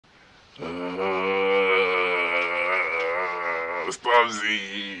Stormzy.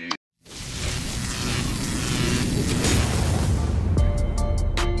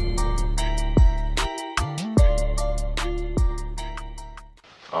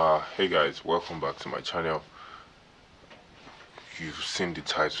 Hey guys, welcome back to my channel. You've seen the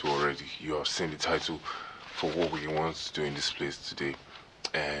title already. You have seen the title for what we want to do in this place today,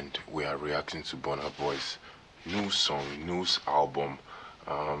 and we are reacting to Burna Boy's new song, new album.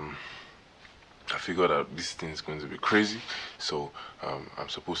 I figured that this thing is going to be crazy, so I'm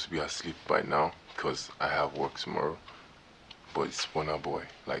supposed to be asleep by now because I have work tomorrow. But it's Burna Boy.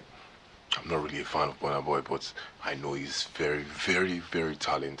 Like, I'm not really a fan of Burna Boy, but I know he's very, very, very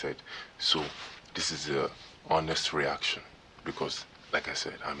talented. So this is a honest reaction because, like I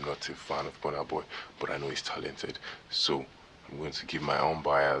said, I'm not a fan of Burna Boy, but I know he's talented. So I'm going to give my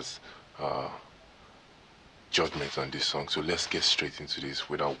unbiased judgment on this song. So let's get straight into this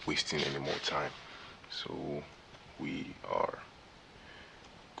without wasting any more time. So we are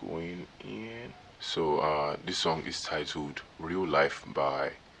going in. So this song is titled Real Life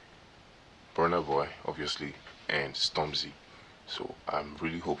by Burna Boy, obviously, and Stormzy. So I'm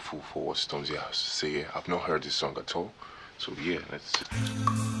really hopeful for what Stormzy has to say. I've not heard this song at all. So yeah, let's see.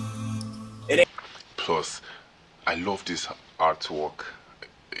 Plus, I love this artwork.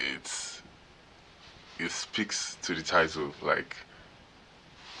 It speaks to the title, like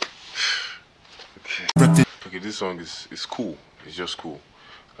okay, this song is cool. It's just cool.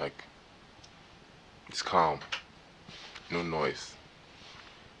 Like, it's calm. No noise.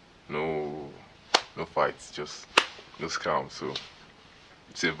 No fights, just calm. So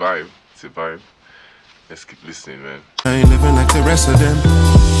it's a vibe. It's a vibe. Let's keep listening, man. I ain't living like the rest of them.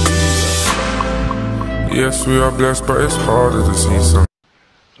 Yes, we are blessed, but it's harder to see some.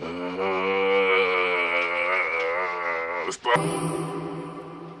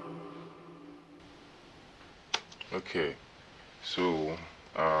 Okay, so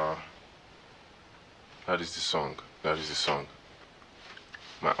that is the song. That is the song.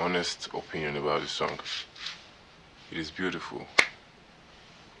 My honest opinion about this song. It is beautiful.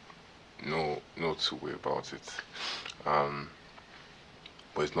 No two way about it.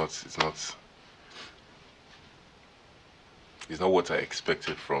 But it's not what I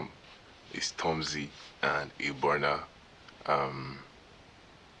expected from a Stormzy and a Burna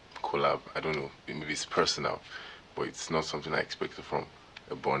collab. I don't know, maybe it's personal, but it's not something I expected from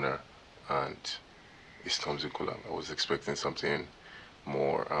a Burna and a Stormzy collab. I was expecting something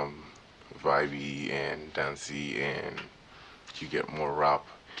more vibey and dancey, and you get more rap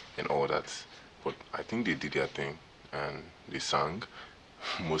and all that. But I think they did their thing and they sang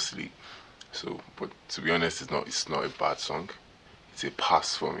mostly. So, but to be honest, it's not a bad song. It's a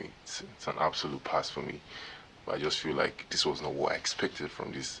pass for me. It's an absolute pass for me. But I just feel like this was not what I expected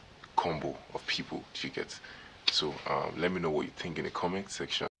from this combo of people you get. So let me know what you think in the comment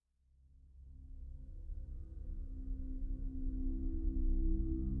section.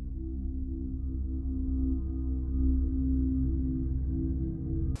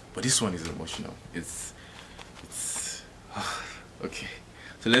 But this one is emotional. It's okay.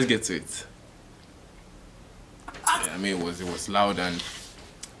 So let's get to it. Yeah, I mean it was loud,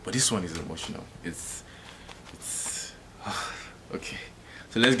 but this one is emotional. It's okay.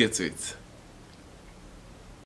 So let's get to it.